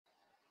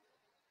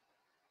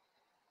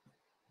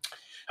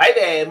Hey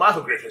there,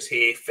 Michael Griffiths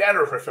here,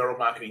 founder of Referral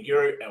Marketing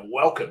Guru, and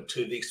welcome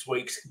to this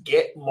week's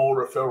Get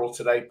More Referral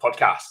Today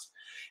podcast.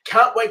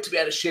 Can't wait to be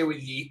able to share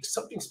with you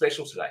something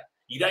special today.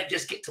 You don't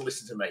just get to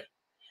listen to me.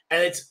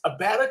 And it's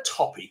about a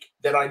topic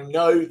that I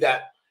know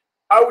that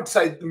I would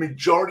say the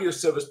majority of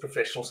service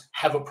professionals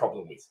have a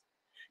problem with.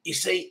 You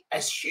see,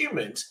 as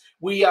humans,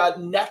 we are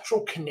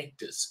natural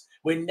connectors.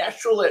 We're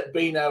natural at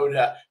being able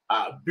to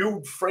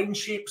build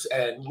friendships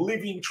and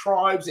live in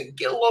tribes and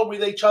get along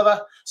with each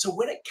other. So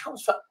when it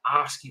comes for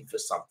asking for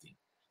something,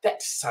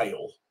 that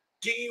sale,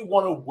 do you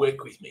want to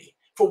work with me?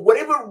 For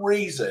whatever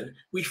reason,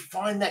 we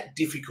find that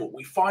difficult.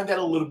 We find that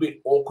a little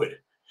bit awkward.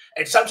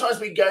 And sometimes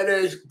we go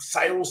to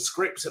sales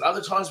scripts, and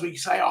other times we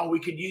say, oh, we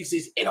could use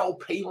this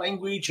NLP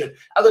language. And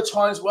other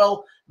times,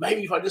 well,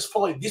 maybe if I just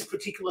follow this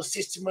particular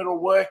system, it'll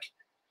work.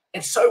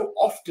 And so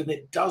often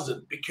it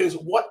doesn't, because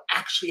what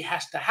actually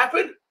has to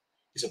happen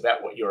is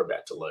about what you're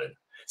about to learn.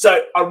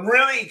 So I'm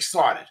really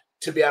excited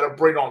to be able to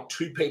bring on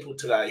two people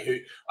today who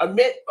I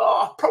met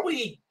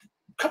probably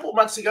a couple of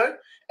months ago.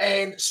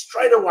 And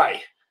straight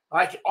away,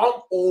 I'm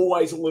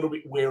always a little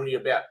bit wary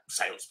about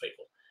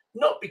salespeople.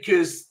 Not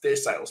because they're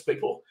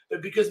salespeople,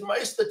 but because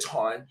most of the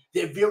time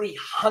they're very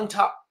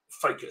hunter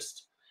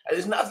focused. And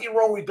there's nothing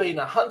wrong with being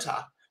a hunter,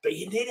 but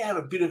you need to have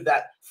a bit of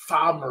that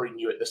farmer in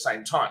you at the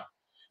same time.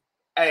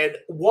 And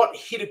what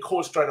hit a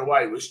chord straight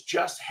away was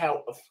just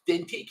how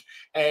authentic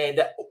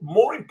and,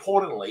 more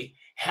importantly,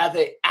 how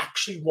they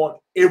actually want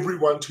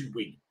everyone to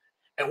win.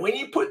 And when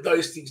you put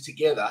those things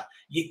together,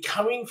 you're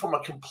coming from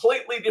a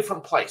completely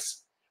different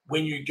place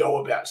when you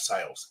go about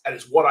sales. And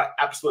it's what I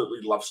absolutely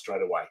love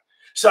straight away.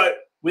 So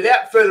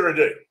without further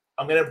ado,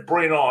 I'm going to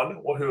bring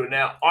on who are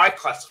now, I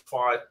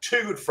classify,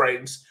 two good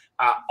friends,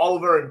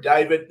 Oliver and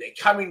David. They're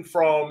coming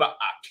from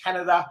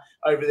Canada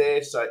over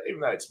there. So even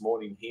though it's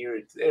morning here,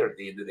 they're at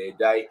the end of their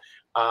day.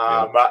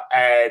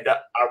 And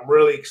I'm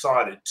really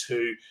excited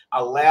to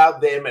allow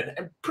them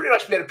and pretty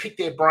much be able to pick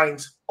their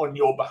brains on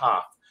your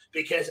behalf.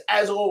 Because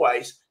as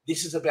always,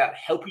 this is about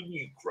helping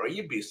you grow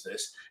your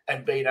business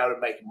and being able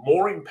to make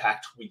more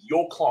impact with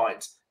your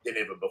clients than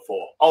ever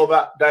before.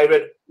 Oliver,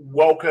 David,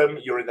 welcome.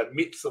 You're in the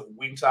midst of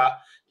winter.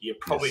 You've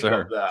probably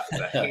got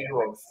the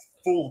heater on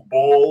full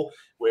ball,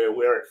 where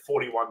we're at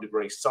 41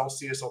 degrees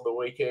Celsius on the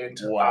weekend,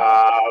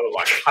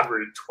 like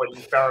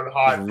 120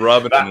 Fahrenheit.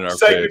 Rubbing it in our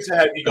so face. Good to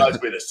have you guys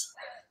with us.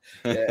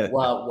 Yeah,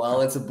 well,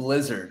 it's a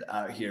blizzard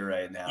out here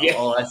right now. Yeah.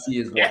 All I see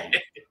is white.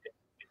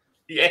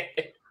 Yeah.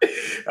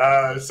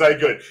 So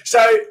good.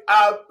 So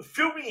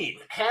fill me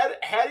in.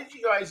 How did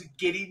you guys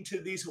get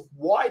into this?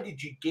 Why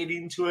did you get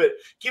into it?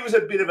 Give us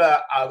a bit of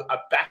a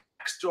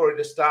backstory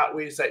to start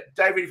with. So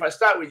David, if I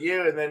start with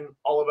you, and then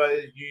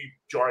Oliver, you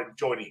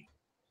join in.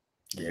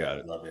 Yeah,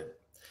 I love it.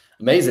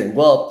 Amazing.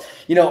 Well,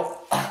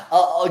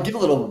 I'll give a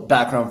little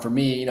background for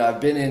me. I've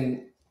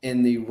been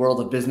in the world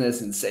of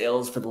business and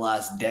sales for the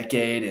last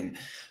decade, and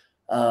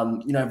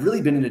I've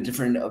really been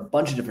in a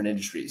bunch of different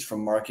industries,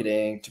 from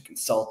marketing to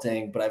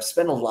consulting, but I've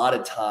spent a lot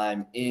of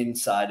time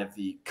inside of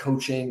the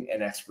coaching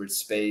and expert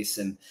space.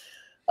 And,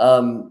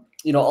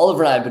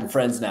 Oliver and I have been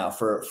friends now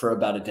for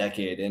about a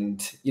decade.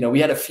 And, we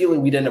had a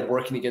feeling we'd end up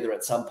working together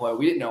at some point.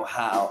 We didn't know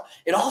how.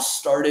 It all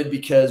started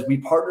because we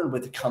partnered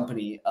with a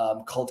company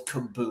called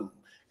Kaboom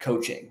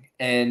Coaching.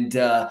 And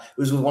it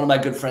was with one of my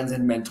good friends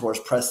and mentors,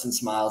 Preston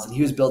Smiles, and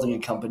he was building a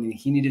company.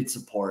 He needed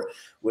support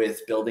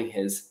with building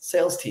his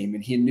sales team.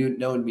 And he had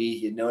known me.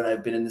 He had known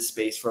I've been in the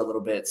space for a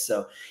little bit.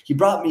 So he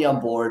brought me on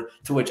board,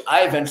 to which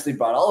I eventually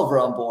brought Oliver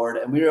on board.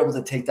 And we were able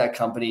to take that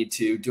company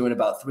to doing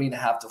about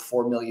 $3.5 to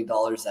 $4 million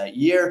that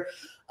year.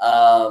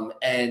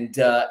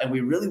 And we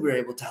really were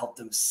able to help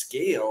them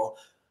scale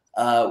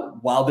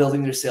while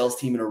building their sales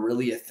team in a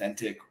really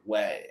authentic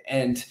way.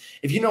 And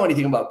if you know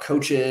anything about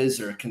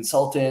coaches or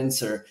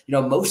consultants, or,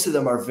 most of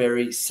them are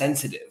very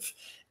sensitive.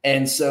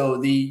 And so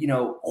the,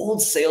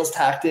 old sales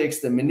tactics,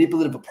 the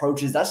manipulative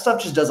approaches, that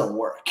stuff just doesn't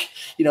work.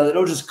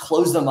 It'll just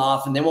close them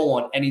off and they won't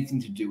want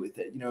anything to do with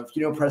it. If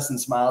you know Preston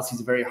Smiles,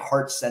 he's a very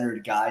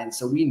heart-centered guy. And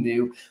so we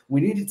knew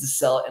we needed to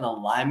sell in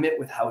alignment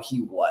with how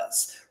he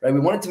was, right? We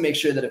wanted to make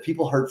sure that if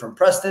people heard from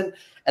Preston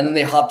and then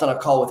they hopped on a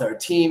call with our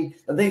team,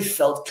 that they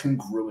felt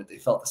congruent. They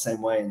felt the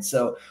same way. And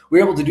so we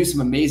were able to do some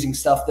amazing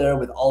stuff there,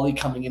 with Ollie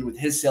coming in with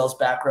his sales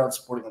background,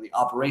 supporting on the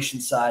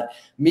operations side,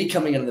 me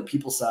coming in on the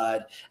people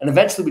side. And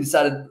eventually we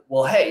decided,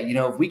 well, hey,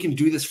 if we can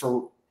do this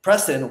for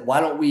Preston, why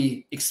don't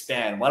we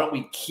expand? Why don't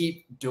we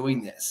keep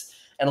doing this?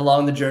 And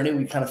along the journey,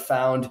 we kind of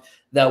found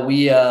that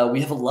we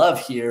have a love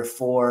here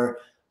for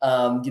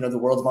the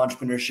world of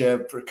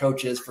entrepreneurship, for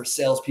coaches, for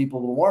salespeople,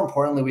 but more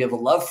importantly, we have a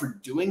love for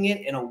doing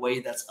it in a way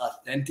that's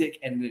authentic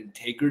and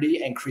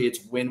integrity and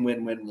creates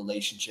win-win-win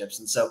relationships.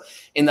 And so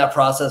in that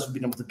process, we've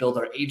been able to build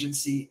our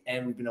agency,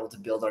 and we've been able to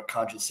build our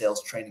conscious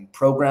sales training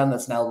program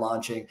that's now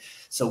launching,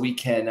 so we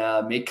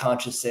can make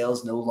conscious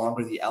sales no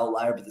longer the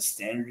outlier, but the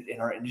standard in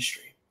our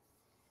industry.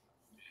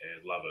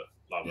 Yeah, love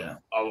it.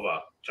 Oliver,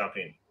 jump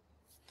in.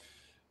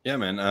 Yeah,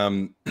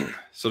 man.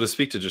 So to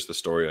speak to just the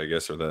story, I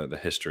guess, or the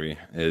history,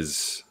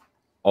 is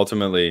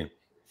ultimately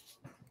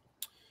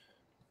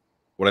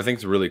what I think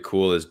is really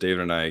cool is David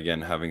and I, again,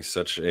 having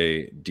such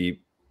a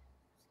deep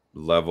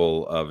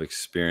level of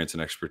experience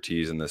and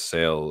expertise in the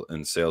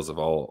sales of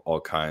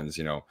all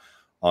kinds,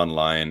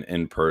 online,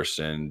 in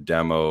person,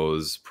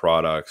 demos,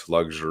 products,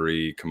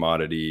 luxury,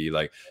 commodity,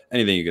 like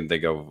anything you can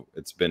think of,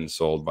 it's been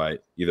sold by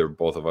either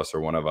both of us or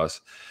one of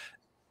us.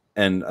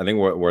 And I think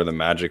where the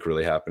magic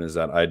really happened is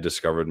that I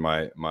discovered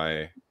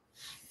my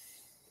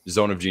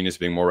zone of genius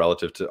being more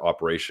relative to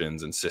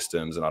operations and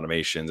systems and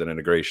automations and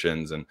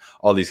integrations and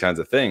all these kinds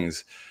of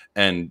things.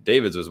 And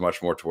David's was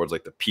much more towards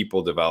like the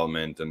people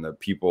development and the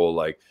people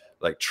like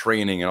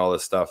training and all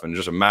this stuff, and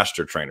just a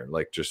master trainer,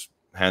 like just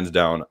hands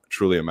down,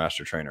 truly a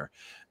master trainer.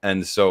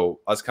 And so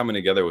us coming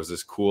together was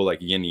this cool like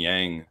yin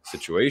yang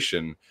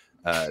situation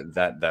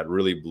that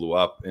really blew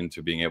up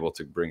into being able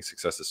to bring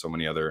success to so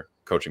many other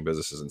coaching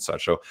businesses and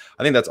such. So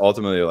I think that's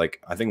ultimately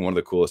like, I think one of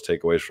the coolest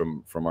takeaways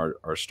from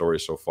our story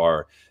so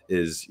far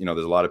is,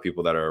 there's a lot of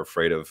people that are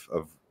afraid of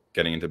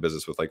getting into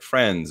business with like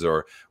friends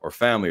or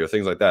family or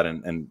things like that.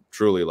 And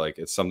truly, like,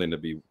 it's something to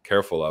be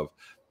careful of.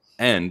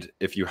 And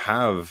if you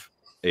have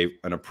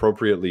an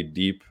appropriately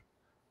deep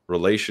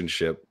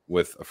relationship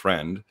with a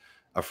friend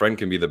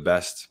can be the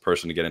best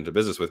person to get into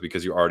business with,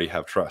 because you already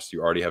have trust,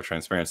 you already have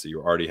transparency,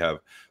 you already have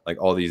like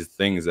all these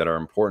things that are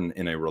important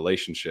in a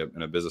relationship,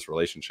 in a business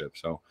relationship.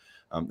 So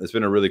it's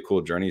been a really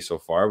cool journey so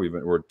far.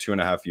 We're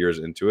 2.5 years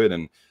into it,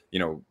 and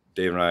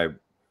Dave and I,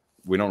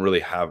 we don't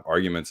really have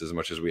arguments as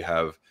much as we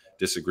have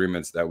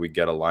disagreements that we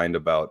get aligned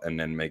about and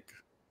then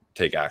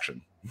take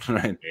action.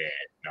 Right? Yeah,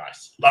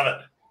 nice, love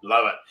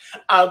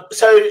it.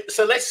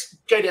 So let's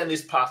go down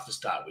this path to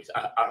start with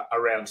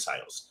around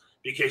sales.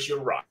 Because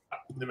you're right,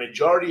 the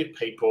majority of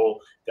people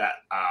that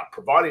are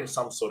providing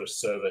some sort of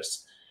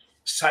service,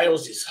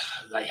 sales is,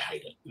 they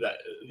hate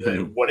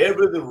it.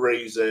 Whatever the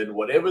reason,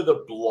 whatever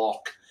the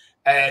block.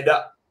 And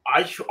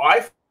I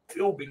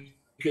feel,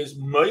 because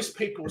most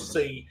people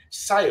see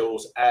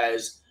sales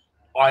as,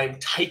 I'm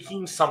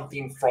taking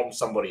something from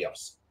somebody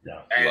else.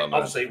 Yeah. And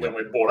obviously when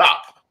we're brought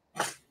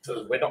up,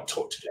 we're not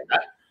taught to do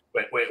that.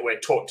 We're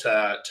taught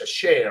to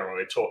share, or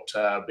we're taught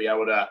to be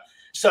able to.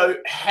 So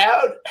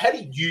how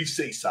do you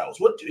see sales?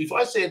 What if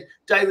I said,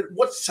 David,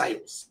 what's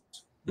sales?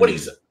 What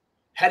is it?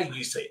 How do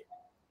you see it?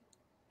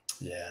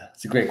 Yeah,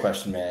 it's a great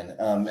question, man.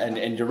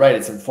 And you're right.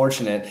 It's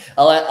unfortunate.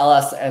 I'll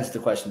answer the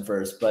question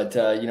first, but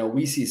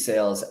we see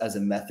sales as a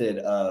method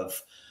of,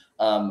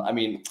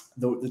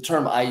 the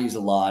term I use a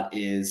lot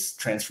is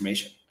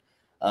transformation.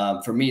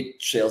 For me,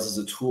 sales is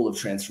a tool of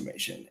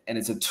transformation, and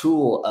it's a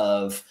tool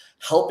of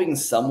helping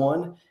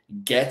someone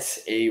get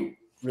a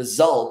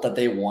result that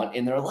they want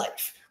in their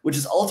life, which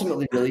is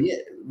ultimately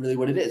really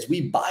what it is.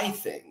 We buy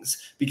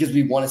things because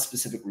we want a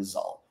specific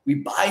result. We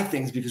buy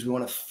things because we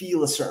want to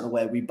feel a certain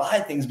way. We buy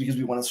things because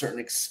we want a certain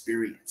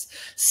experience.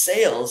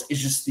 Sales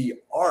is just the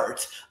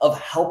art of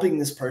helping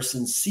this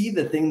person see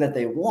the thing that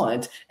they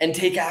want and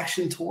take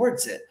action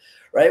towards it,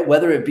 right?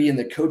 Whether it be in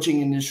the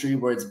coaching industry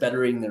where it's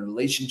bettering their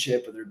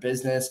relationship or their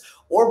business,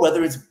 or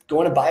whether it's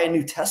going to buy a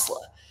new Tesla,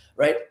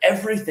 right?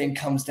 Everything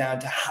comes down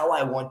to how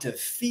I want to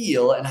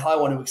feel and how I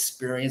want to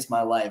experience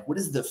my life. What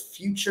is the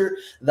future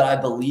that I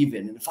believe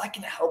in? And if I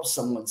can help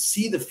someone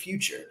see the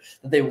future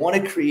that they want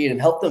to create and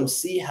help them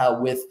see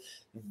how with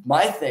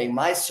my thing,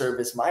 my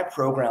service, my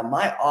program,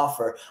 my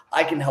offer,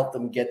 I can help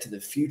them get to the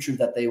future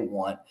that they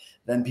want,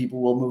 then people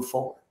will move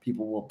forward.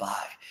 People will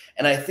buy.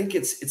 And I think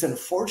it's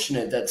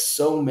unfortunate that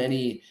so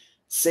many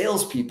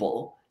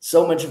salespeople,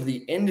 so much of the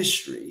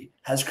industry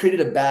has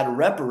created a bad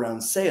rep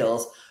around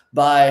sales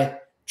by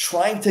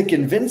trying to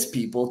convince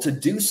people to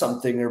do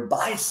something or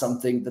buy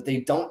something that they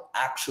don't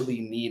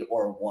actually need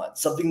or want,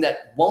 something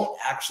that won't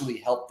actually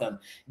help them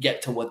get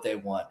to what they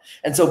want.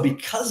 And so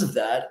because of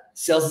that,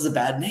 sales is a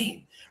bad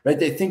name, right?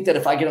 They think that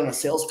if I get on a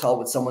sales call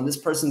with someone, this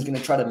person's going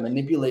to try to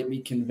manipulate me,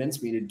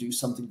 convince me to do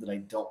something that I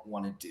don't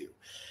want to do.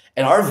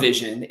 And our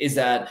vision is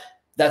that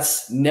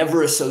that's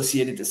never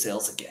associated to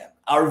sales again.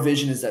 Our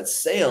vision is that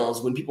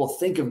sales, when people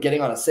think of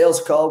getting on a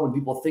sales call, when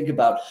people think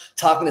about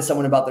talking to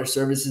someone about their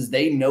services,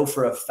 they know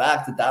for a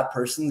fact that that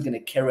person is going to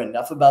care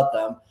enough about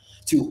them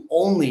to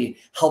only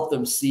help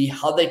them see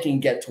how they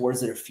can get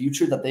towards their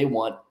future that they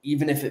want,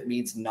 even if it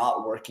means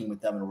not working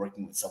with them and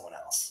working with someone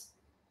else.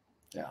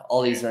 Yeah.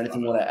 Ollie, is there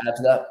anything you want to add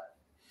to that?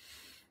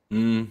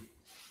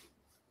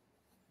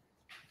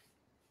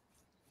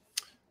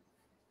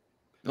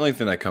 The only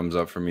thing that comes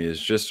up for me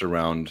is just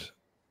around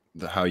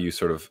how you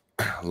sort of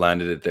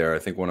landed it there. I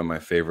think one of my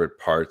favorite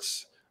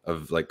parts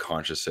of like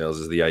conscious sales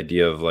is the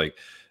idea of like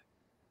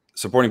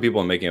supporting people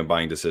and making a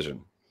buying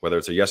decision, whether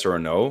it's a yes or a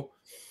no,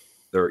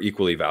 they're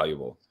equally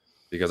valuable,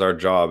 because our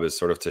job is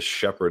sort of to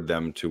shepherd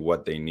them to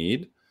what they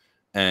need.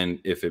 And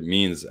if it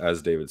means,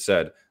 as David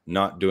said,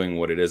 not doing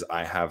what it is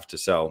I have to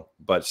sell,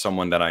 but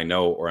someone that I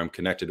know or am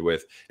connected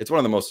with, it's one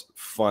of the most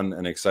fun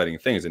and exciting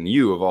things. And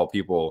you, of all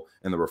people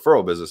in the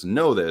referral business,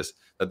 know this,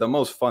 that the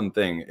most fun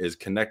thing is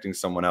connecting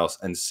someone else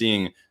and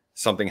seeing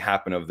something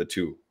happen of the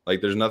two.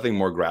 Like there's nothing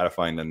more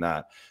gratifying than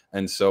that.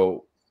 And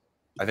so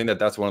I think that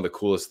that's one of the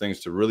coolest things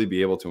to really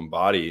be able to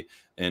embody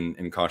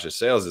in conscious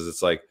sales is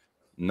it's like,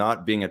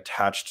 not being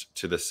attached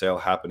to the sale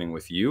happening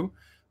with you,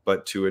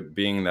 but to it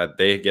being that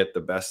they get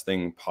the best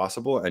thing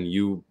possible and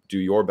you do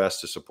your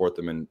best to support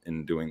them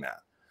in doing that.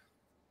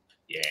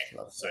 Yeah,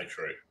 so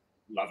true.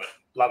 Love it.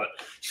 Love it.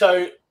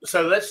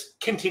 So let's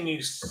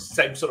continue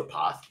same sort of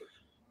path.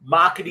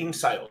 Marketing,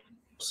 sales.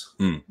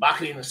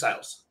 Marketing and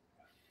sales.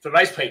 For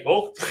most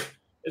people,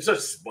 it's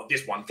just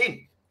this one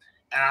thing.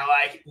 And I'm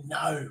like,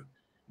 no.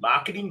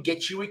 Marketing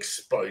gets you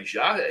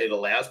exposure. It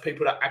allows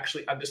people to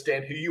actually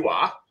understand who you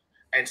are.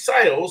 And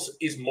sales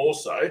is more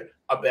so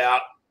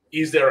about,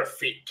 is there a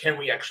fit? Can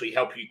we actually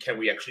help you? Can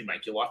we actually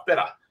make your life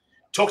better?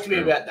 Talk to me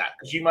about that,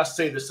 because you must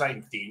see the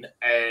same thing.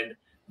 And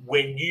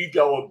when you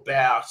go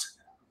about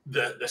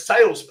the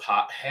sales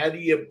part, how do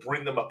you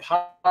bring them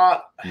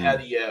apart? How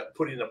do you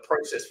put in a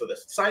process for the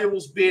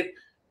sales bit?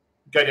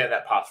 Go down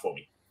that path for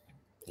me.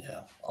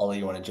 Yeah. Ollie,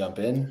 you want to jump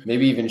in?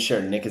 Maybe even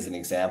share Nick as an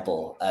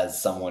example as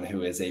someone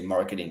who is a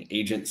marketing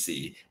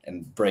agency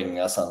and bringing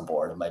us on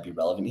board. It might be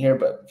relevant here,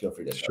 but feel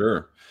free to.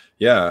 Sure.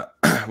 Yeah.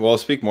 Well, I'll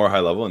speak more high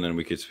level and then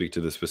we could speak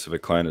to the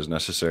specific client as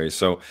necessary.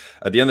 So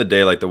at the end of the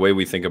day, like the way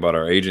we think about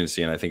our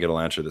agency, and I think it'll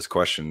answer this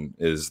question,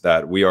 is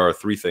that we are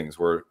three things.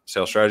 We're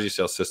sales strategy,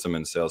 sales system,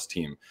 and sales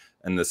team.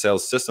 And the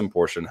sales system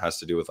portion has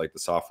to do with like the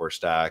software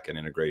stack and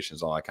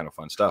integrations, all that kind of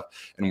fun stuff.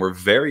 And we're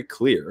very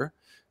clear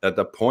that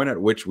the point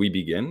at which we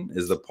begin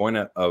is the point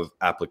of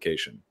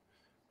application,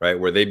 right?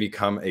 Where they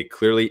become a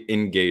clearly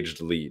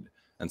engaged lead.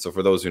 And so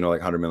for those who know like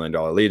 $100 million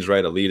leads,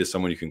 right? A lead is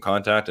someone you can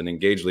contact. An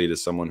engaged lead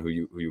is someone who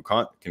you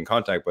can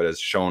contact, but has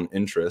shown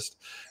interest.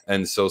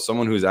 And so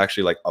someone who's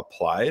actually like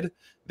applied,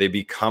 they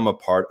become a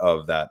part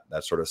of that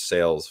sort of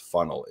sales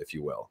funnel, if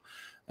you will.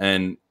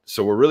 And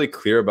so we're really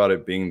clear about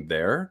it being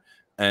there,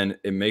 and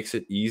it makes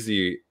it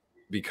easy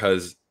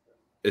because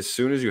as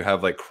soon as you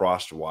have like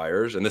crossed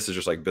wires, and this is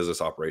just like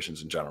business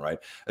operations in general, right?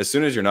 As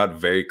soon as you're not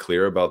very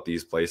clear about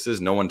these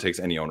places, no one takes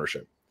any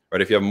ownership,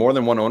 right? If you have more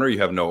than one owner, you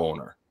have no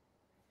owner.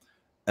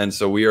 And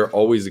so we are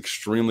always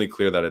extremely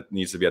clear that it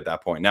needs to be at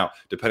that point. Now,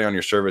 depending on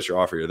your service, your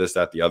offer, your this,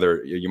 that, the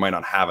other, you might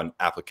not have an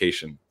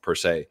application per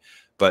se,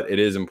 but it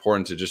is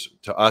important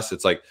to us,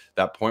 it's like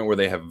that point where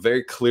they have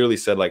very clearly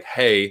said like,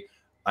 hey,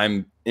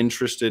 I'm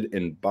interested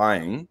in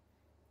buying.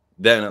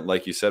 Then,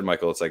 like you said,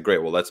 Michael, it's like,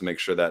 great, well, let's make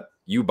sure that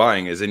you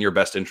buying is in your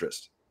best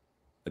interest.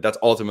 Like that's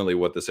ultimately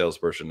what the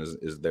salesperson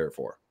is there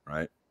for,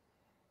 right?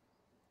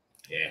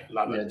 Yeah,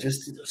 love it.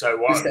 Just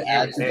what to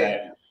add to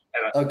that.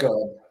 Oh, go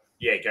ahead.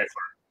 Yeah, go for it.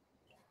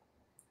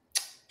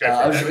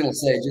 I was just going to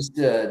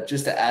say,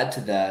 just to add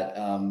to that,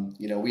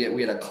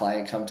 we had a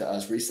client come to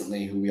us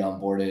recently who we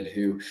onboarded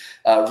who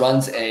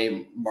runs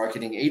a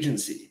marketing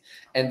agency,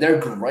 and they're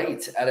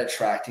great at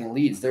attracting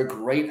leads. They're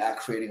great at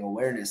creating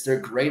awareness. They're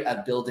great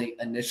at building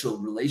initial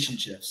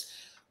relationships,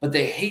 but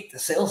they hate the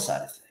sales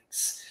side of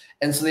things.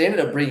 And so they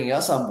ended up bringing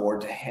us on board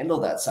to handle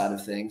that side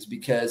of things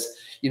because,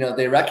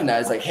 they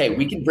recognize like, hey,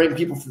 we can bring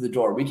people through the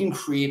door. We can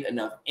create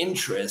enough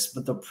interest,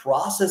 but the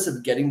process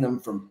of getting them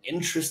from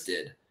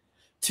interested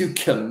to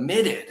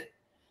committed,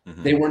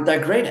 they weren't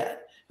that great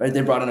at, right? They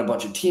brought in a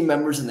bunch of team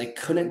members and they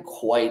couldn't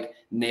quite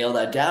nail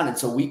that down. And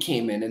so we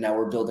came in and now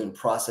we're building a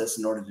process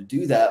in order to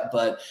do that.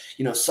 But,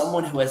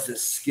 someone who has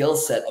this skill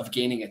set of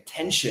gaining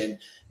attention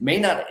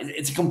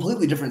it's a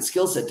completely different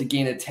skill set to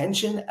gain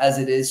attention as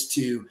it is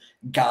to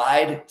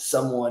guide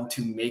someone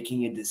to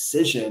making a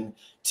decision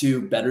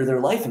to better their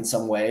life in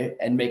some way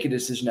and make a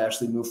decision to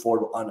actually move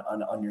forward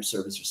on your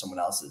service or someone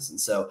else's.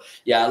 And so,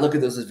 yeah, I look at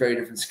those as very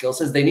different skill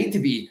sets. They need to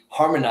be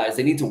harmonized.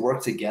 They need to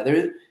work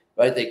together,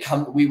 right?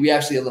 We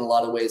actually, in a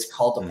lot of ways,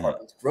 call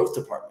departments growth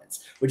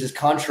departments, which is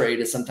contrary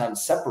to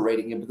sometimes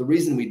separating it. But the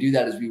reason we do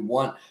that is we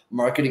want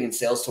marketing and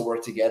sales to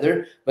work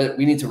together, but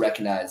we need to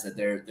recognize that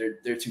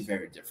they're two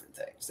very different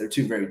things. They're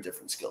two very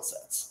different skill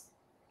sets.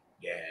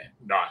 Yeah,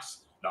 nice.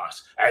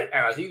 And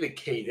I think the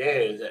key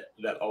there is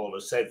that Oliver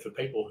said for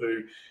people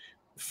who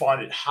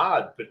find it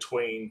hard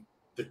between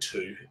the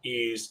two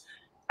is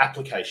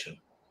application.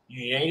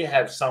 You need to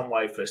have some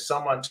way for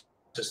someone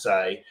to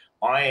say,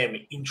 I am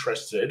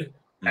interested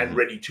and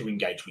ready to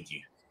engage with you.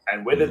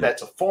 And whether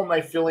that's a form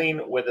they fill in,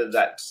 whether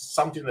that's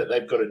something that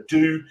they've got to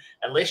do,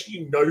 unless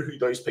you know who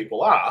those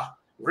people are,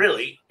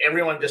 really,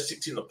 everyone just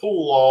sits in the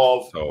pool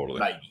of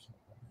maybe.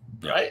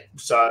 Right.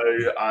 So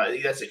I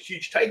think that's a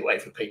huge takeaway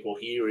for people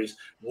here is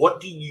what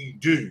do you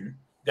do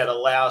that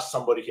allows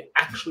somebody to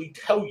actually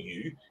tell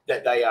you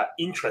that they are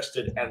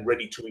interested and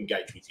ready to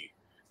engage with you?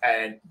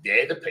 And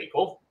they're the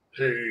people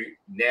who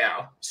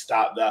now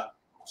start the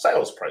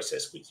sales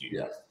process with you.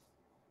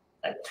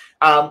 Yeah.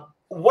 Okay.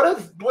 What are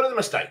the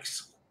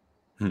mistakes?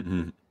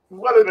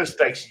 What are the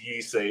mistakes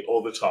you see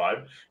all the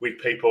time with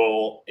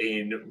people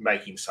in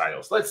making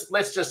sales?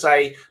 Let's just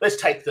say, let's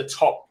take the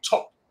top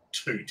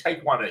two,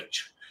 take one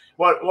each.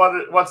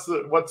 What's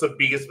the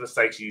biggest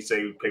mistakes you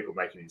see with people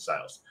making in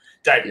sales?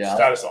 David,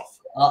 start us off.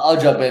 I'll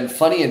jump in.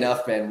 Funny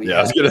enough, man,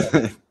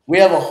 we We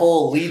have a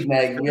whole lead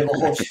mag. We have a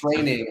whole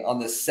training on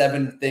the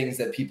 7 things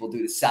that people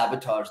do to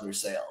sabotage their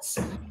sales.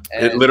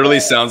 And, it literally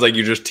sounds like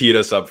you just teed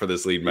us up for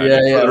this lead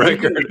magnet for the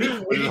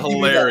record, which is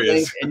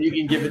hilarious. And you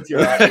can give it to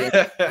your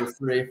audience for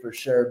free for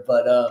sure.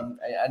 But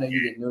I know you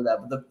didn't know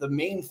that. But the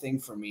main thing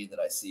for me that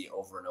I see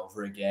over and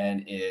over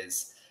again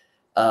is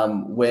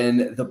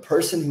when the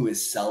person who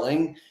is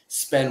selling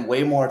spend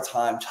way more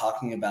time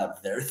talking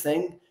about their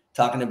thing,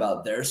 talking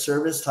about their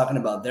service, talking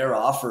about their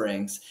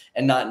offerings,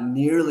 and not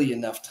nearly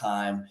enough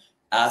time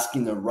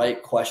asking the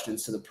right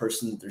questions to the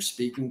person that they're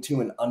speaking to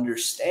and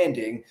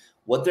understanding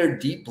what their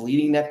deep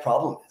bleeding neck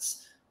problem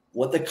is,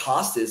 what the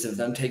cost is of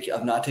them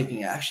not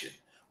taking action,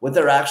 what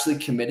they're actually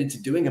committed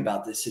to doing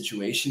about this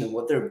situation, and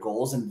what their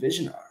goals and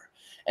vision are.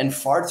 And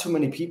far too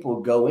many people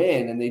go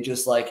in and they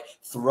just like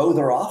throw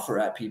their offer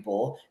at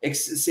people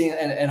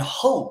and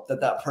hope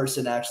that that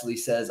person actually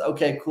says,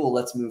 okay, cool,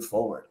 let's move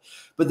forward.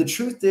 But the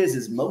truth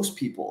is most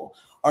people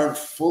aren't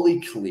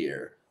fully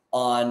clear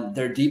on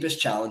their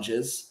deepest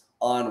challenges,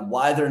 on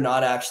why they're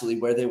not actually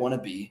where they want to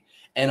be,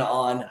 and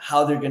on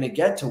how they're going to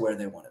get to where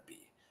they want to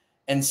be.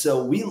 And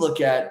so we look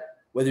at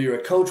whether you're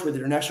a coach, whether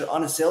you're an expert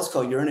on a sales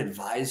call, you're an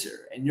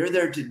advisor, and you're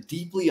there to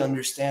deeply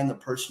understand the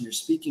person you're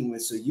speaking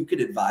with so you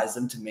could advise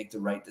them to make the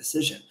right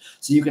decision,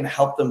 so you can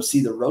help them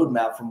see the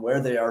roadmap from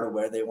where they are to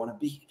where they want to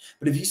be.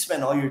 But if you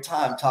spend all your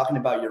time talking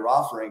about your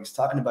offerings,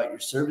 talking about your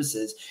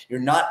services,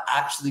 you're not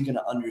actually going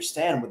to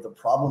understand what the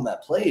problem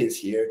at play is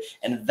here.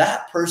 And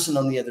that person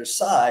on the other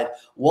side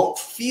won't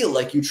feel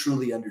like you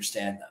truly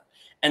understand them.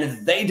 And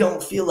if they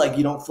don't feel like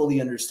you don't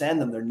fully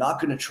understand them, they're not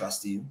going to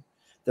trust you.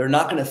 They're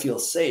not going to feel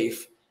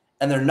safe.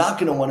 And they're not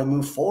going to want to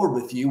move forward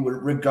with you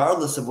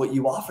regardless of what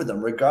you offer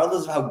them,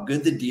 regardless of how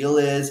good the deal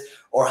is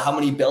or how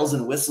many bells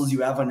and whistles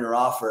you have on your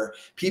offer.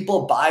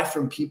 People buy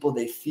from people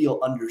they feel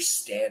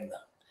understand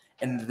them.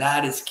 And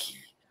that is key.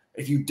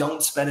 If you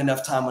don't spend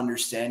enough time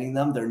understanding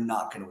them, they're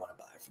not going to want to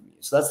buy from you.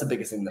 So that's the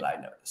biggest thing that I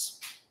notice.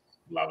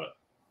 Love it.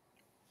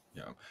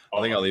 Yeah, I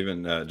think I'll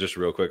even just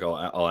real quick,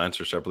 I'll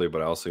answer separately,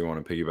 but I also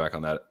want to piggyback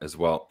on that as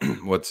well.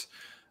 What's,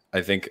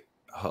 I think,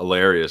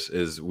 hilarious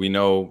is we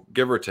know,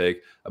 give or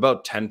take,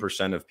 about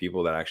 10% of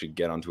people that actually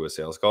get onto a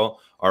sales call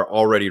are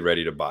already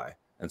ready to buy.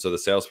 And so the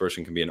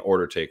salesperson can be an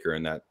order taker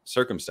in that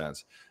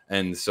circumstance.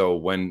 And so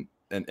when,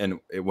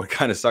 what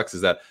kind of sucks is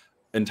that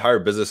entire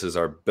businesses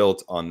are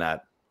built on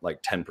that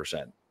like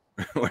 10%,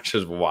 which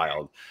is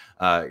wild,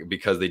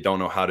 because they don't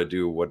know how to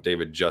do what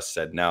David just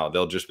said now.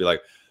 They'll just be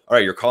like, all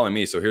right, you're calling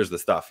me, so here's the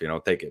stuff, you know,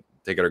 take it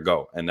or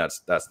go. And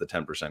that's the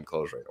 10%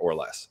 close rate or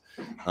less.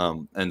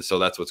 And so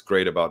that's what's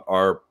great about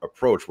our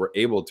approach. We're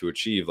able to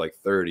achieve like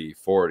 30,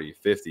 40,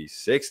 50,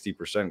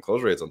 60%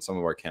 close rates on some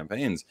of our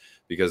campaigns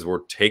because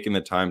we're taking the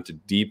time to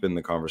deepen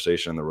the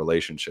conversation and the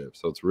relationship.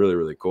 So it's really,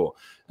 really cool.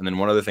 And then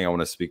one other thing I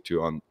want to speak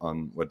to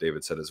on what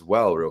David said as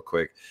well, real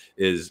quick,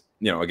 is,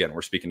 you know, again,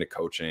 we're speaking to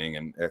coaching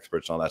and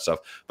experts and all that stuff,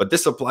 but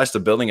this applies to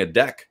building a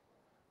deck.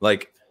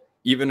 Like,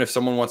 even if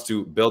someone wants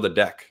to build a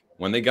deck,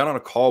 when they got on a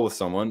call with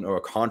someone or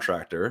a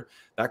contractor,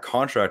 that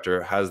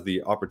contractor has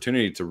the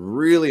opportunity to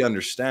really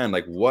understand,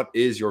 like, what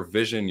is your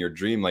vision, your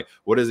dream? Like,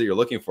 what is it you're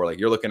looking for? Like,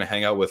 you're looking to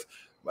hang out with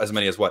as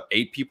many as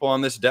 8 people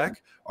on this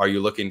deck? Are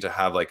you looking to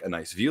have like a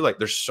nice view? Like,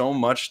 there's so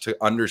much to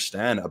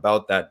understand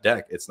about that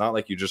deck. It's not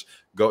like you just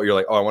go, you're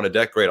like, oh, I want a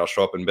deck. Great. I'll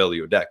show up and build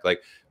you a deck.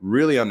 Like,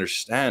 really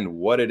understand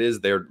what it is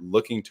they're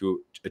looking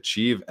to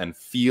achieve and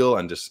feel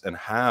and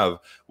have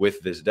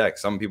with this deck.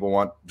 Some people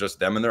want just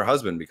them and their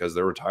husband because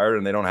they're retired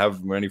and they don't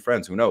have many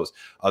friends. Who knows?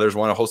 Others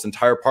want to host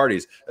entire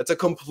parties. That's a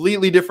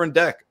completely different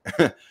deck.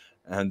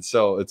 And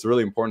so it's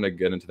really important to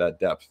get into that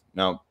depth.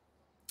 Now,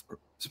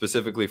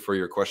 specifically for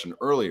your question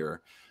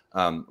earlier,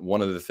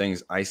 one of the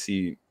things I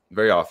see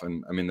very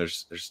often, I mean,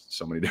 there's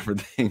so many different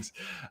things,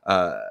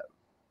 but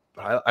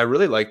I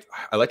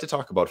like to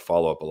talk about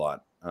follow-up a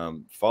lot.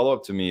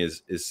 Follow-up to me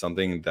is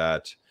something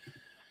that,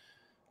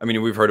 I mean,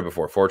 we've heard it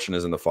before. Fortune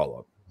is in the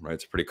follow-up, right?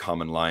 It's a pretty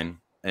common line.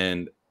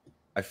 And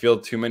I feel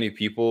too many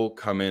people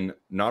come in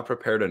not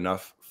prepared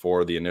enough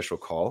for the initial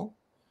call,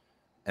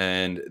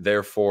 and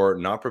therefore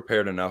not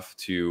prepared enough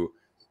to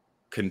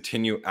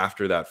continue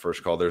after that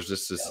first call. There's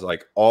just this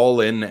like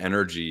all-in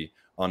energy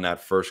on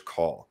that first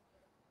call.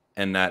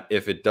 And that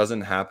if it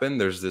doesn't happen,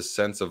 there's this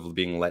sense of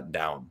being let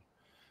down.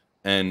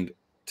 And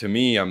to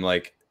me, I'm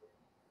like,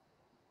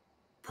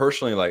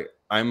 personally, like,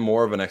 I'm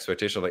more of an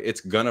expectation of like,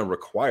 it's going to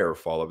require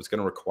follow-up. It's going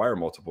to require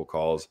multiple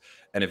calls.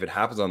 And if it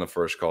happens on the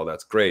first call,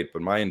 that's great.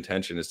 But my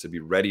intention is to be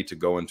ready to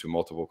go into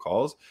multiple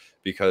calls,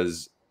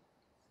 because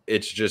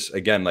it's just,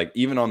 again, like,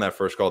 even on that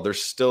first call, they're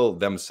still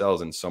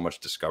themselves in so much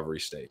discovery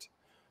state.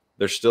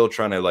 They're still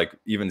trying to like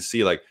even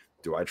see, like,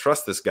 do I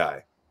trust this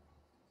guy?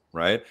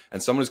 Right?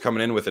 And someone who's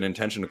coming in with an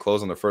intention to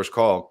close on the first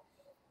call,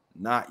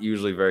 not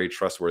usually very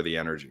trustworthy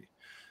energy.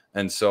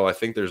 And so I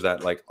think there's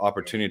that like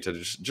opportunity to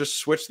just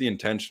switch the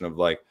intention of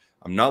like,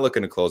 I'm not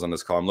looking to close on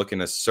this call. I'm looking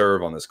to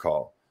serve on this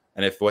call.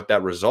 And if what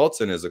that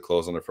results in is a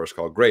close on the first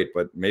call, great.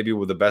 But maybe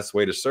the best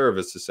way to serve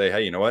is to say,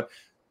 hey, you know what?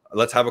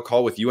 Let's have a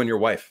call with you and your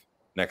wife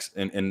next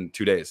in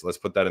 2 days. Let's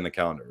put that in the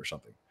calendar or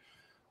something.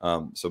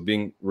 So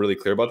being really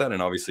clear about that,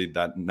 and obviously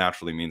that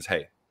naturally means,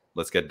 hey,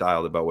 let's get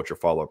dialed about what your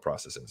follow-up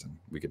process is, and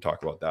we could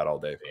talk about that all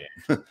day.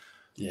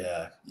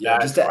 Yeah.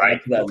 That's Just to great.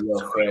 add to that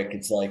real quick,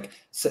 it's like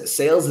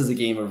sales is a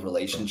game of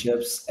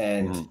relationships,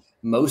 and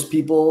most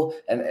people,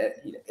 and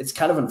it's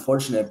kind of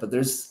unfortunate, but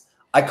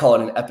I call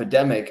it an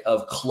epidemic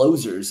of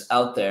closers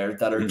out there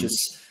that are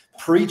just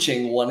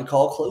preaching one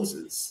call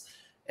closes.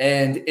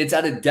 And it's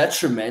at a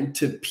detriment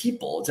to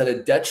people. It's at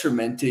a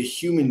detriment to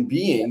human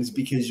beings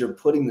because you're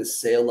putting the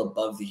sale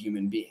above the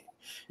human being.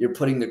 You're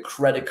putting the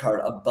credit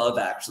card above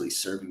actually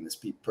serving this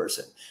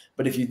person.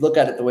 But if you look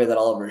at it the way that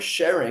Oliver is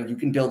sharing, you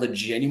can build a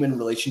genuine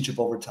relationship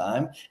over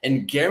time,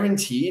 and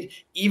guaranteed,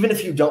 even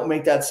if you don't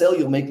make that sale,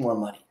 you'll make more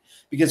money.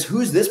 Because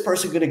who's this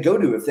person going to go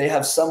to if they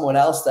have someone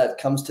else that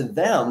comes to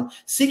them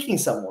seeking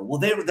someone? Well,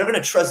 they're going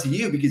to trust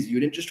you because you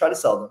didn't just try to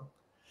sell them,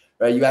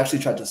 right? You actually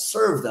tried to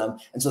serve them.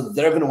 And so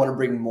they're going to want to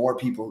bring more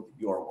people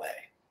your way.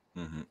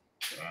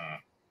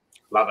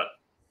 Love it.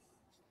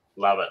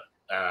 Love it.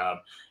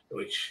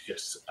 Which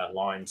just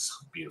aligns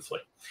beautifully.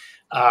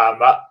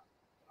 But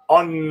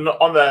on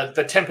the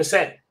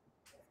 10%,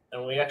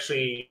 and we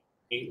actually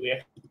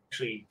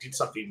did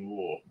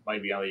something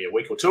maybe only a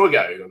week or two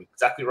ago.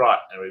 Exactly right.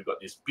 And we've got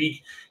this big,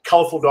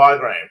 colorful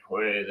diagram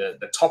where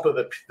the top of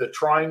the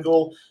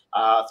triangle,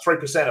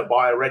 3% are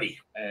buyer ready,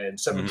 and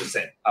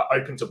 7% are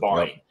open to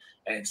buying,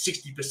 and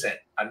 60%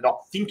 are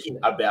not thinking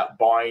about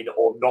buying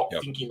or not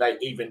thinking they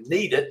even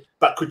need it,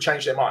 but could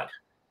change their mind.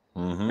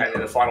 And then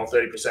the final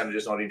 30% are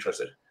just not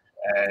interested.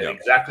 And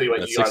exactly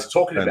what you guys are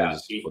talking about.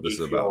 If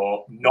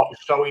you're not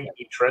showing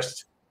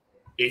interest,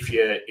 if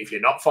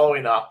you're not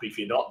following up, if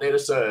you're not there to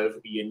serve,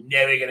 you're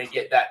never going to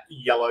get that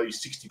yellow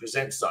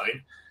 60%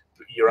 zone.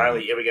 You're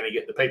only ever going to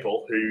get the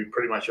people who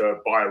pretty much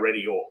are buyer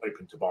ready or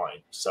open to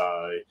buying.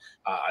 So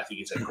I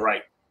think it's a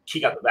great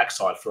kick up the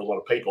backside for a lot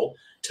of people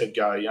to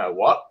go, you know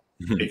what?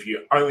 If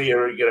you only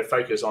ever get to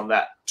focus on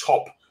that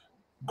top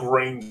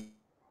green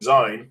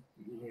zone,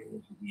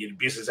 your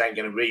business ain't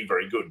going to be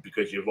very good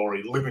because you've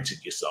already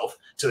limited yourself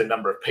to the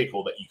number of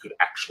people that you could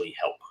actually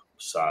help.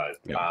 So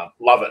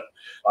love it.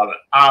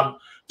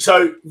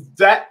 So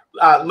that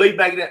lead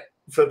magnet,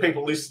 for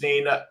people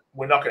listening,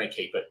 we're not going to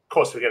keep it. Of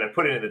course, we're going to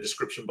put it in the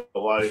description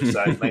below.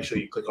 So make sure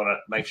you click on it.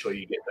 Make sure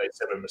you get those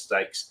 7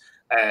 mistakes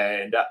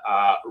and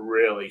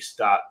really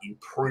start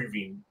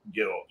improving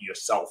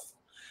yourself.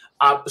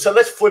 So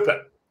let's flip it.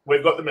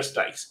 We've got the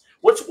mistakes.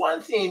 What's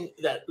one thing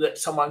that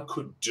someone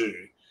could do?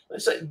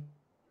 Let's say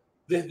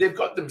they've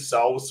got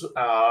themselves,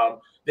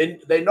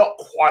 they're not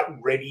quite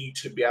ready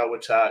to be able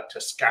to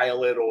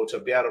scale it or to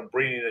be able to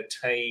bring in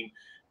a team.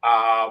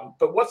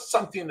 But what's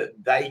something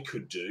that they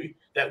could do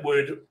that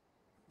would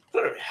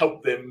sort of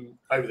help them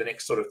over the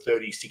next sort of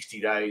 30,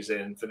 60 days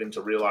and for them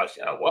to realize,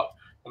 you know what,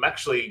 I'm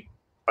actually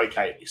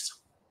okay at this.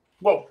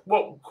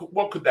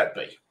 What could that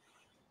be?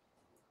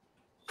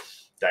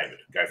 David,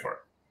 go for it.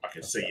 I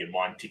can see your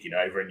mind ticking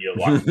over and you're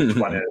like, which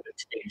one out of the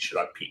 10 should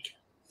I pick?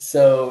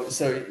 So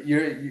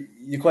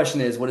your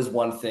question is, what is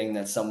one thing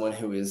that someone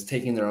who is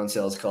taking their own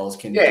sales calls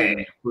can do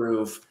to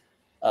improve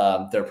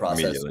their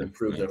process and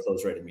improve their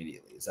close rate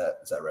immediately? Is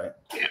that right?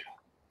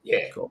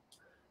 Yeah. Cool.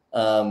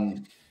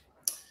 I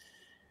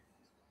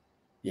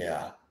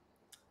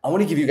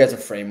want to give you guys a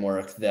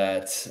framework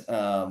that,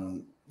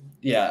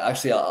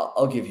 actually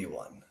I'll give you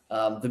one.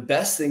 The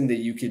best thing that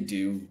you could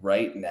do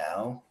right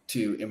now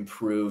to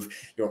improve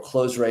your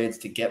close rates,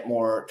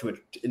 to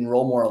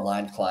enroll more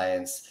aligned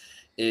clients,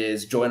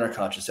 is join our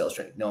conscious sales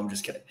training. No, I'm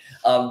just kidding.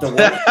 The one thing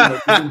that you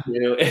can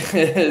do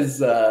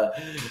is,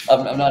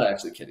 I'm not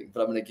actually kidding, but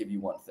I'm going to give you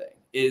one thing,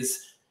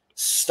 is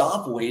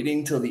stop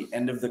waiting till the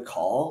end of the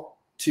call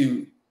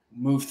to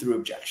move through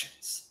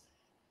objections.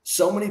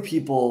 So many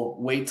people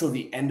wait till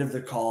the end of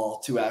the call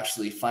to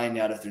actually find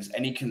out if there's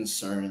any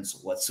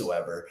concerns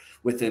whatsoever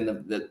within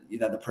that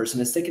the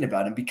person is thinking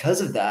about. And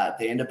because of that,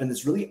 they end up in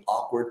this really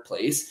awkward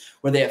place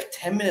where they have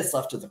 10 minutes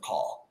left of the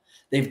call.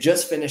 They've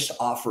just finished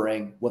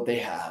offering what they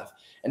have.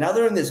 And now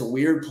they're in this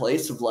weird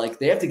place of like,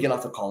 they have to get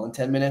off the call in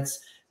 10 minutes.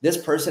 This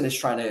person is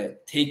trying to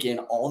take in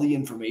all the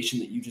information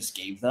that you just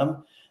gave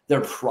them.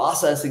 They're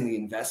processing the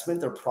investment.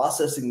 They're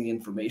processing the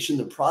information.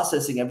 They're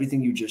processing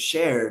everything you just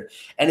shared.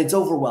 And it's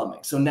overwhelming.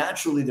 So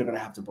naturally, they're going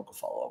to have to book a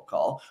follow-up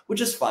call,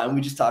 which is fine.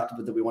 We just talked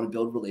about that we want to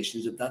build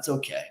relationships. That's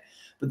okay.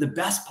 But the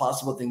best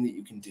possible thing that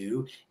you can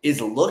do is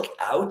look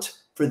out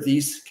for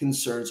these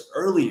concerns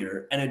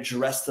earlier and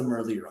address them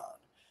earlier on.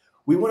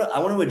 I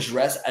want to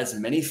address as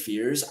many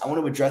fears. I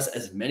want to address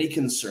as many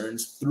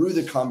concerns through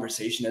the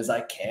conversation as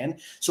I can.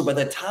 So by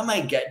the time I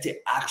get to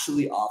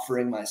actually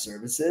offering my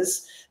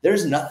services,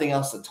 there's nothing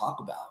else to talk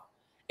about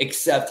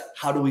except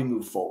how do we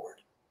move forward?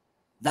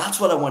 That's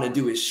what I want to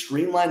do, is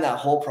streamline that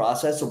whole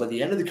process. So by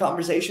the end of the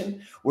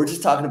conversation, we're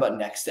just talking about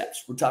next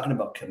steps. We're talking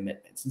about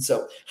commitments. And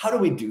so how do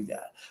we do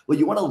that? Well,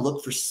 you want to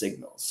look for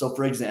signals. So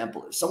for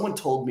example, if someone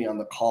told me on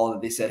the call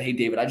that they said, hey,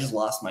 David, I just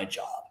lost my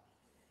job.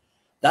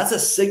 That's a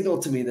signal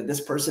to me that this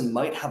person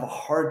might have a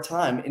hard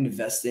time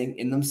investing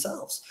in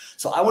themselves.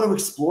 So I want to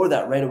explore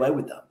that right away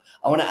with them.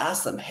 I want to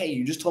ask them, hey,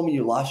 you just told me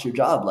you lost your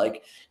job.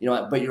 Like,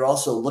 but you're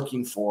also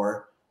looking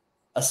for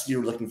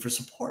you're looking for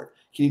support.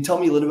 Can you tell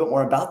me a little bit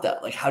more about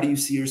that? Like, how do you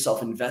see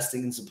yourself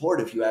investing in support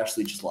if you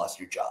actually just lost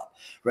your job,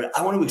 right?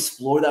 I want to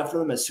explore that for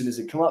them as soon as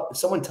it come up. If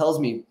someone tells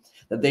me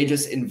that they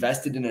just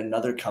invested in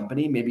another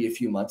company maybe a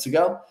few months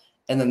ago,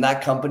 and then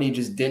that company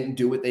just didn't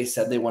do what they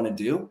said they want to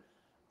do,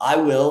 I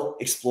will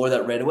explore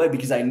that right away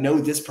because I know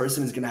this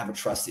person is going to have a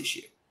trust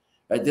issue,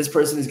 right? This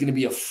person is going to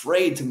be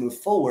afraid to move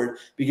forward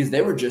because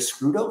they were just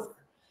screwed over.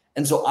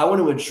 And so I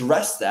want to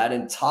address that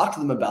and talk to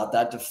them about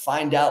that to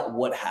find out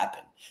what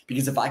happened.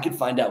 Because if I could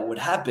find out what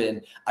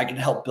happened, I can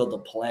help build a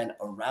plan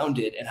around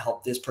it and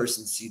help this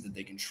person see that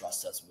they can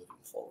trust us moving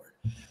forward.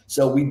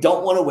 So we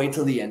don't want to wait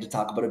till the end to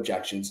talk about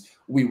objections.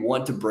 We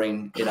want to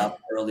bring it up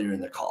earlier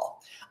in the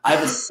call. I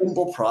have a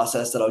simple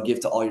process that I'll give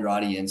to all your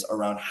audience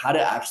around how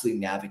to actually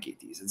navigate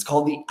these. It's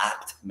called the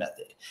ACT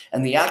method.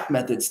 And the ACT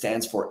method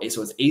stands for,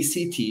 so it's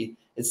ACT.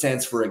 It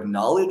stands for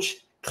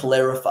acknowledge,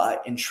 clarify,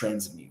 and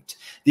transmute.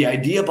 The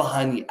idea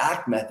behind the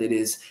ACT method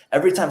is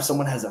every time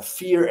someone has a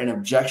fear and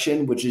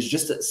objection, which is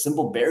just a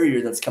simple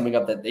barrier that's coming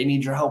up that they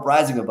need your help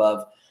rising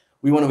above,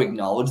 we want to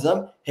acknowledge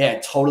them. Hey,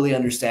 I totally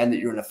understand that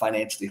you're in a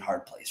financially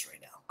hard place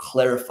right now.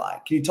 Clarify.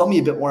 Can you tell me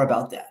a bit more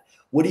about that?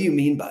 What do you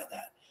mean by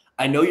that?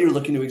 I know you're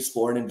looking to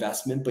explore an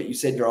investment, but you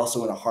said you're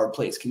also in a hard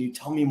place. Can you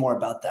tell me more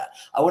about that?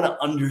 I want to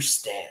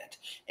understand.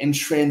 And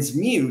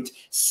transmute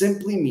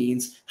simply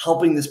means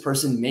helping this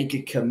person make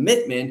a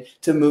commitment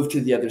to move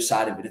to the other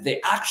side of it. If they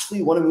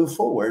actually want to move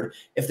forward,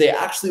 if they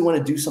actually want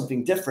to do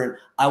something different,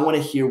 I want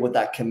to hear what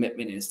that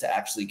commitment is to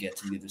actually get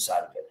to the other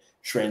side of it.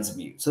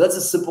 Transmute. So that's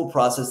a simple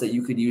process that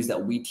you could use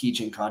that we teach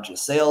in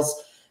conscious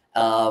sales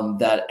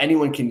that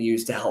anyone can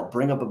use to help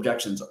bring up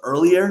objections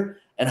earlier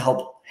and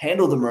help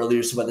handle them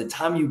earlier. So by the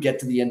time you get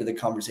to the end of the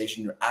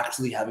conversation, you're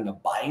actually having a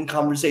buying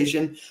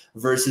conversation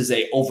versus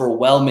a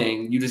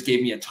overwhelming, you just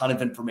gave me a ton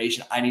of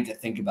information, I need to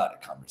think about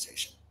it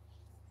conversation.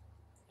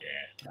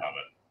 Yeah, love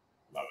it.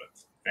 Love it.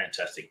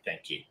 Fantastic.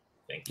 Thank you.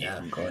 Thank you.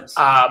 Yeah, of course.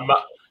 On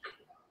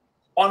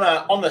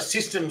the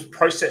systems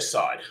process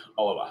side,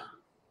 Oliver,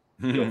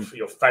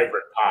 your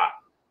favorite part.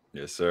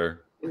 Yes,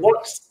 sir.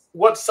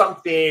 What's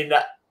something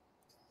that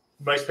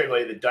most people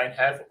either don't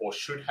have or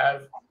should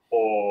have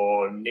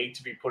or need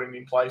to be putting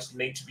in place,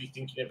 need to be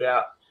thinking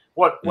about?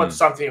 What's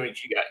something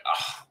which you go,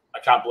 oh, I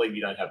can't believe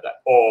you don't have that,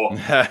 or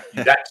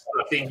that's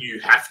the thing you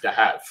have to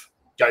have.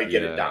 Go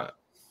get it done.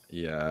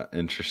 Yeah,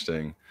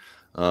 interesting.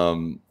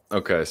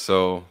 Okay,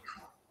 so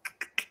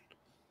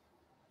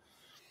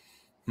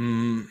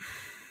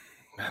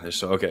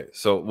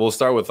so we'll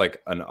start with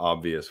like an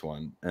obvious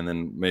one, and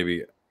then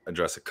maybe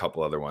address a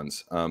couple other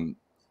ones.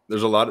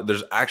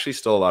 There's actually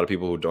still a lot of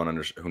people who don't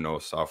understand, who know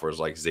softwares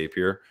like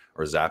Zapier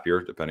or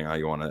Zapier, depending on how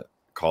you want to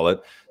call it.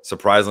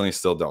 Surprisingly,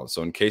 still don't.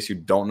 So in case you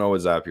don't know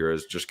what Zapier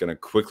is, just going to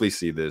quickly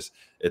see this.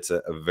 It's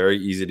a very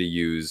easy to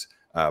use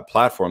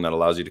platform that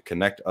allows you to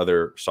connect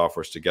other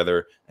softwares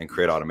together and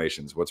create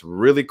automations. What's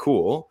really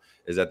cool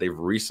is that they've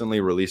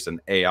recently released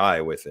an AI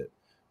with it,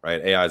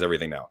 right? AI is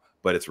everything now,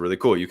 but it's really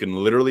cool. You can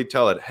literally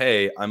tell it,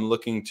 hey, I'm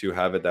looking to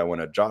have it that when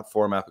a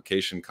JotForm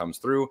application comes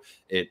through,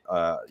 it,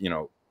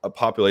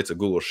 populates a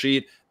Google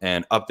Sheet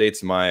and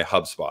updates my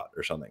HubSpot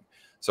or something.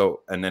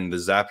 So, and then the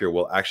Zapier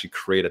will actually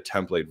create a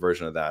template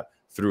version of that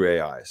through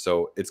AI.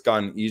 So it's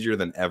gotten easier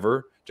than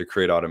ever to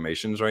create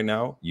automations right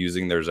now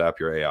using their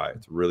Zapier AI.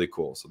 It's really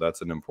cool. So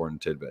that's an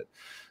important tidbit.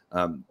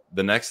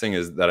 The next thing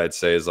is that I'd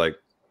say is like,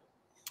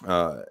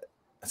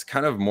 it's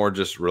kind of more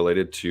just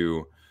related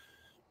to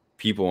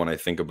people when I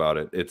think about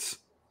it. It's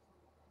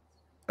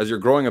as you're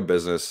growing a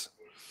business,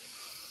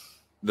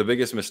 the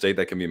biggest mistake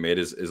that can be made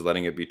is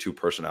letting it be too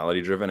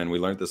personality driven. And we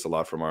learned this a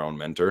lot from our own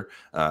mentor,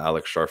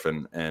 Alex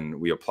Sharfin, and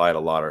we apply it a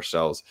lot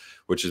ourselves,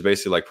 which is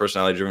basically like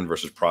personality driven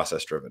versus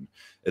process driven.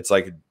 It's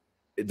like,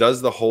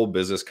 does the whole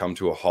business come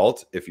to a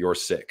halt if you're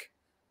sick?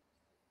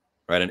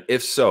 Right. And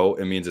if so,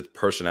 it means it's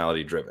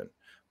personality driven.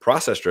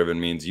 Process driven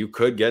means you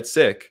could get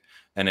sick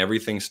and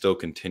everything still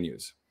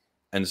continues.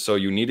 And so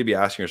you need to be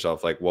asking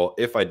yourself like, well,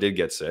 if I did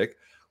get sick,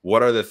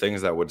 what are the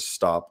things that would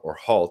stop or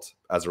halt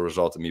as a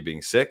result of me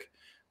being sick?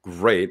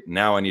 Great.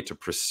 Now I need to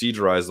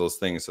procedurize those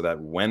things so that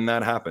when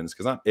that happens,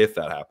 because not if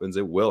that happens,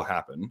 it will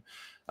happen,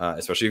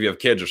 especially if you have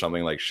kids or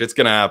something, like shit's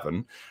going to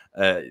happen.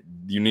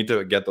 You need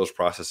to get those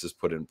processes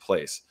put in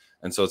place.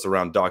 And so it's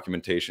around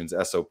documentations,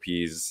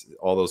 SOPs,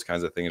 all those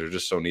kinds of things are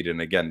just so needed. And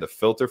again, the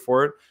filter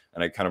for it,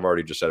 and I kind of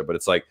already just said it, but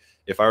it's like,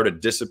 if I were to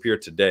disappear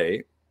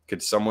today,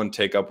 could someone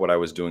take up what I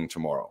was doing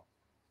tomorrow?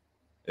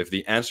 If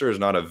the answer is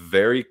not a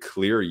very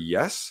clear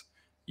yes,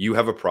 you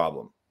have a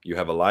problem. You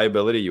have a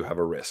liability, you have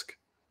a risk.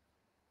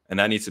 And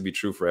that needs to be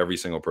true for every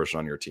single person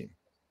on your team.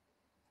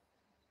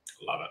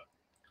 Love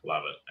it.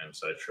 Love it. And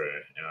so true.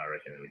 And I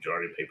reckon the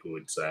majority of people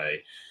would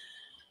say,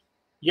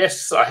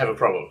 yes, I have a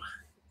problem.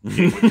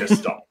 It would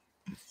just stop.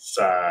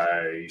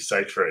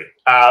 So true.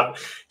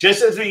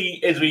 Just as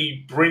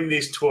we bring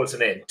this towards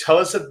an end, tell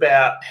us a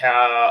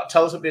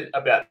bit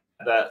about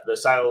the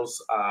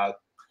sales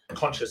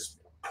conscious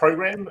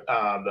program,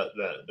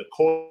 the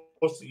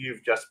that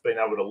you've just been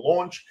able to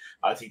launch.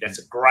 I think that's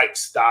a great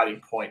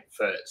starting point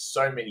for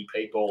so many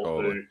people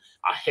who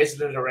are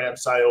hesitant around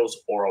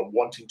sales or are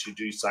wanting to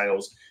do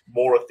sales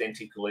more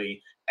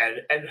authentically.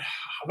 And I'm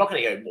not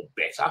going to go more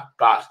better,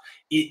 but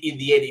in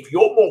the end, if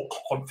you're more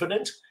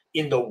confident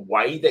in the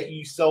way that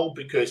you sell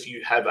because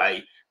you have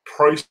a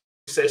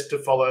process to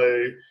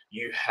follow,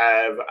 you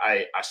have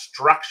a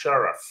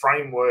structure, a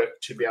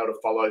framework to be able to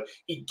follow,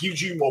 it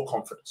gives you more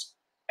confidence.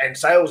 And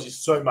sales is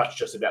so much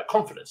just about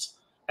confidence.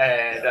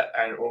 And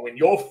when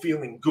you're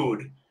feeling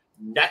good,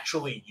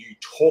 naturally you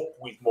talk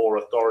with more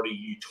authority,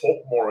 you talk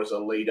more as a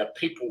leader,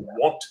 people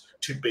want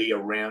to be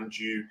around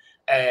you,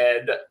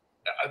 and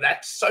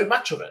that's so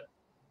much of it.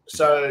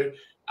 So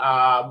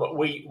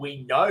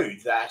we know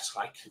that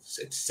like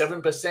it's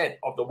 7%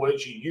 of the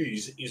words you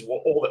use is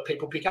all that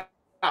people pick up.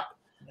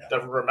 The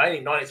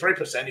remaining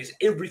 93% is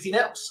everything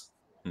else.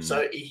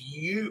 So if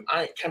you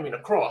ain't coming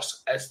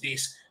across as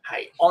this,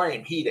 hey, I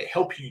am here to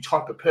help you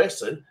type of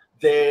person,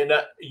 then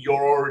you're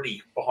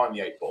already behind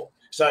the 8 ball.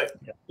 So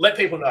let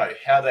people know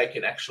how they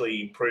can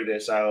actually improve their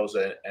sales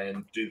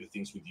and do the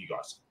things with you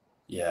guys.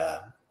 Yeah,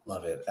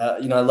 love it. I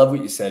love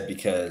what you said,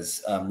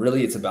 because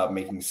really it's about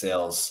making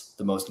sales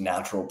the most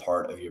natural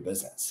part of your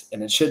business.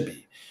 And it should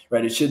be,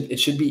 right? It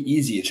should be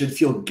easy. It should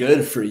feel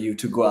good for you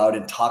to go out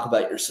and talk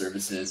about your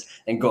services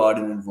and go out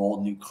and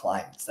enroll new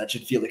clients. That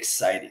should feel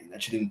exciting.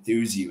 That should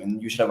enthuse you.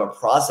 And you should have a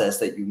process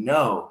that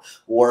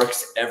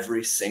works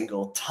every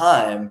single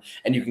time.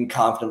 And you can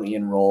confidently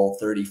enroll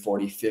 30,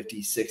 40,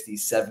 50, 60,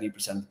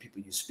 70% of the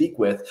people you speak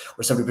with,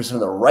 or 70%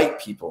 of the right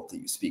people that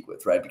you speak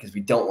with, right? Because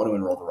we don't want to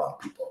enroll the wrong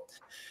people.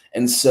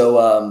 And so,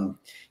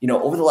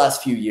 over the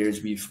last few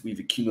years, we've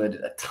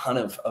accumulated a ton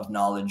of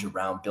knowledge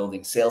around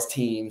building sales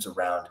teams,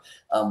 around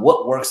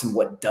what works and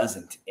what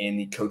doesn't in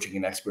the coaching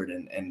and expert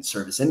and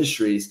service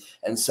industries.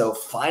 And so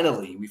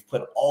finally, we've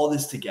put all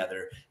this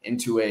together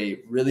into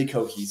a really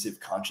cohesive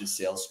conscious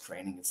sales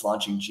training. It's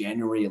launching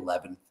January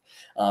 11th.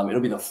 It'll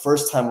be the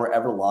first time we're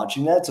ever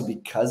launching that. So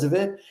because of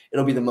it,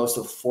 it'll be the most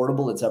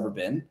affordable it's ever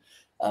been.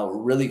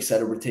 We're really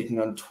excited. We're taking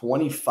on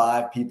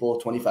 25 people,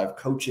 25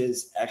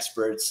 coaches,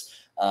 experts,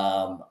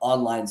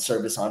 online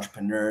service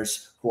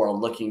entrepreneurs who are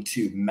looking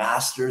to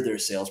master their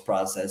sales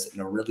process in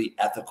a really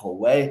ethical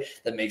way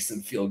that makes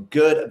them feel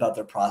good about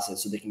their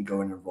process so they can go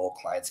and enroll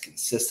clients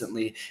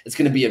consistently. It's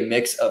going to be a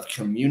mix of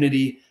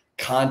community,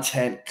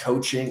 content,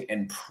 coaching,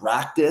 and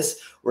practice.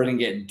 We're going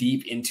to get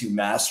deep into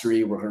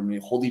mastery. We're going to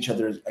hold each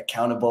other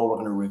accountable. We're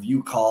going to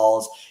review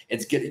calls.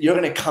 You're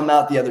going to come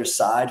out the other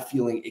side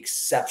feeling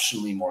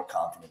exceptionally more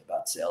confident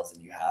about sales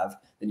than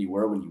you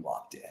were when you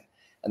walked in.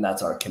 And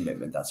that's our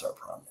commitment. That's our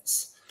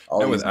promise.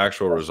 And with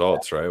actual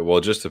results, right? Well,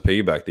 just to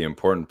piggyback the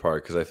important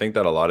part, because I think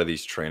that a lot of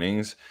these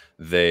trainings,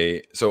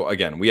 so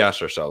again, we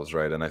asked ourselves,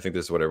 right? And I think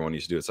this is what everyone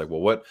needs to do. It's like,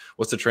 well,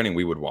 what's the training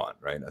we would want,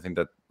 right? I think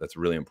that's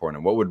really important.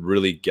 And what would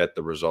really get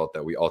the result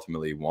that we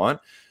ultimately want?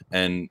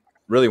 And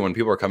really, when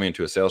people are coming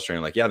into a sales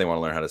training, like, yeah, they want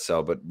to learn how to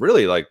sell, but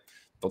really, like,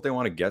 don't they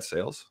want to get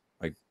sales?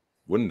 Like,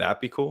 wouldn't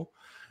that be cool?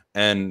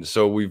 And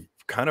so we've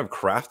kind of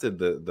crafted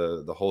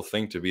the whole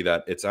thing to be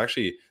that it's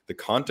actually, the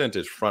content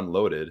is front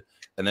loaded,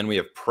 and then we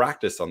have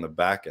practice on the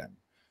back end.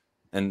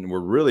 And we're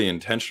really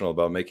intentional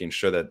about making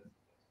sure that,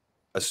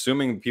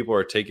 assuming people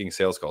are taking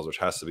sales calls, which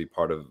has to be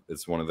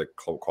it's one of the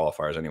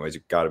qualifiers anyways,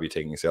 you've got to be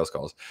taking sales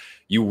calls.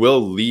 You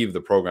will leave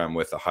the program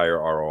with a higher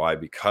ROI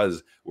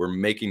because we're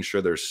making sure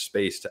there's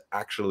space to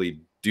actually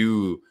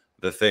do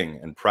the thing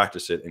and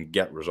practice it and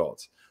get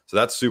results. So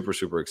that's super,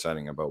 super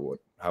exciting about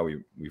how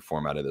we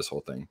formatted this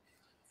whole thing.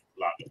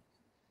 Love it.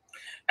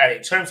 And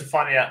in terms of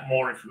finding out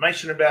more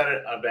information about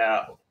it,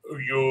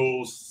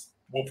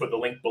 we'll put the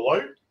link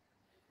below.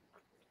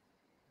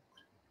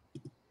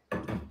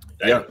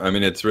 Yeah, I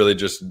mean, it's really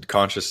just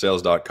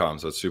conscioussales.com.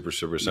 So it's super,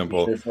 super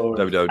simple.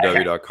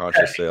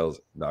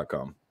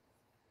 www.conscioussales.com.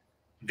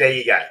 There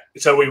you go.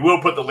 So we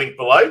will put the link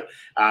below.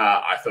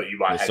 I thought you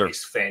might have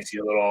this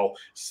fancy little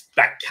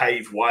back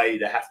cave way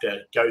to have to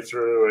go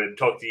through and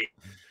talk to you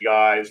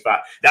guys, but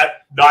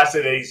that nice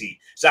and easy.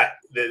 So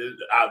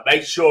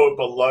make sure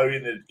below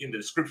in the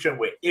description,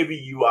 wherever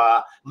you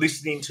are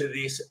listening to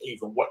this,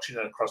 even watching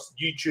it across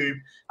YouTube,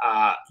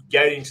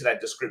 get into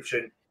that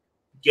description,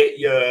 get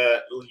your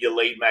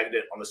lead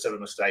magnet on the 7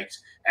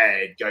 mistakes,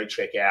 and go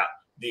check out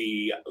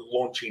the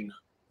launching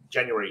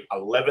January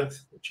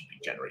 11th, which would be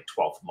January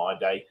 12th, my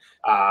day.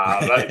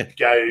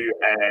 Go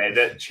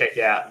and check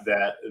out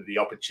the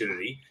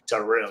opportunity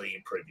to really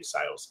improve your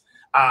sales.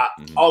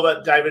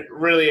 Oliver, David,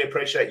 really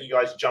appreciate you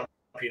guys jumping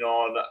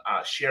on,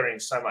 sharing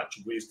so much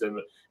wisdom.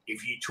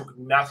 If you took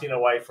nothing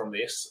away from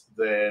this,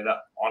 then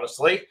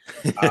honestly,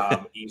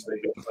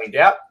 easily get cleaned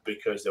out,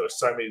 because there were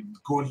so many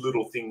good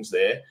little things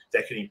there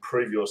that can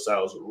improve your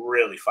sales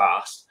really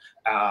fast.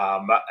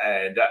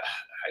 And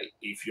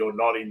if you're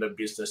not in the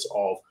business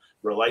of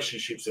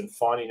relationships and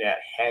finding out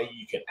how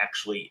you can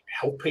actually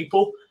help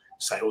people,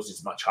 sales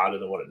is much harder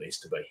than what it needs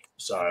to be.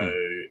 So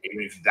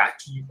even if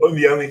that's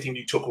the only thing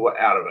you took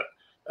out of it,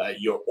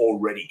 you're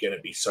already going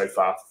to be so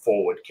far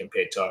forward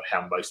compared to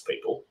how most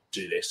people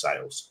do their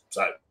sales.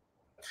 So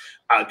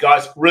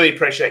Guys, really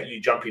appreciate you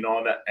jumping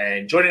on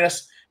and joining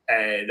us.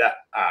 And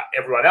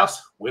everyone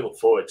else, we look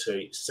forward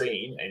to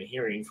seeing and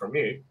hearing from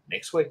you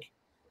next week.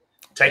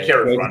 Take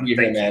care, everyone.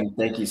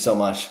 Thank you so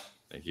much.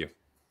 Thank you.